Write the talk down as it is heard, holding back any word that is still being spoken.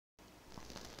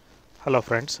Hello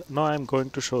friends, now I am going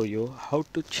to show you how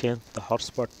to change the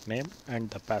hotspot name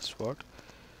and the password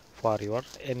for your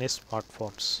any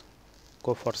smartphones.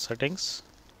 Go for settings,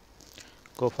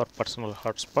 go for personal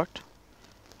hotspot,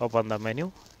 open the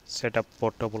menu, set up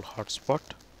portable hotspot,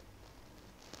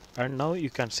 and now you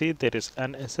can see there is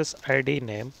an SSID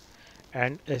name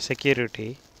and a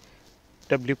security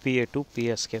WPA2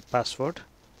 PSK password,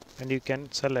 and you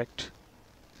can select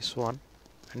this one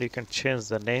and you can change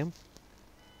the name,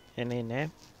 any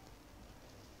name.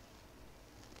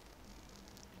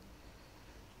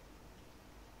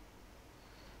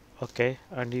 Okay,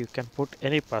 and you can put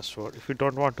any password. If you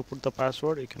don't want to put the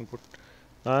password, you can put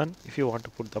none. If you want to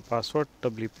put the password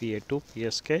WPA2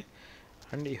 PSK,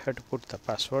 and you have to put the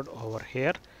password over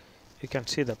here. You can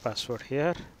see the password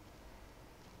here,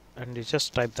 and you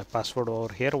just type the password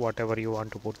over here, whatever you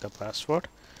want to put the password.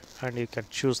 And you can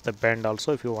choose the band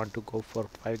also if you want to go for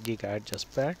 5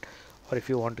 GHz band, or if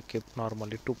you want to keep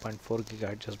normally 2.4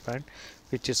 GHz band,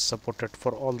 which is supported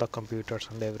for all the computers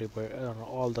and everybody,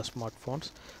 all the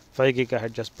smartphones. 5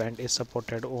 GHz band is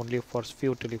supported only for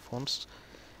few telephones.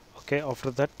 Okay, after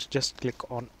that just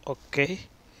click on OK.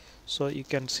 So you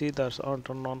can see that's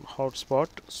turn on hotspot,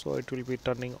 so it will be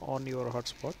turning on your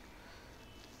hotspot,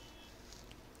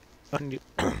 and you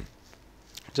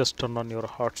just turn on your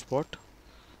hotspot.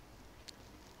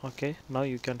 Okay, now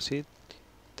you can see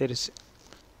there is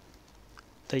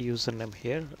the username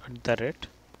here at the rate.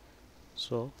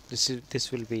 So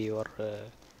this will be your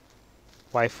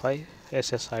Wi-Fi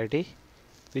SSID,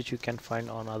 which you can find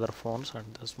on other phones and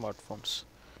the smartphones.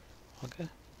 Okay,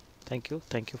 thank you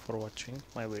for watching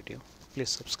my video. Please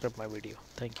subscribe my video.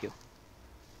 Thank you.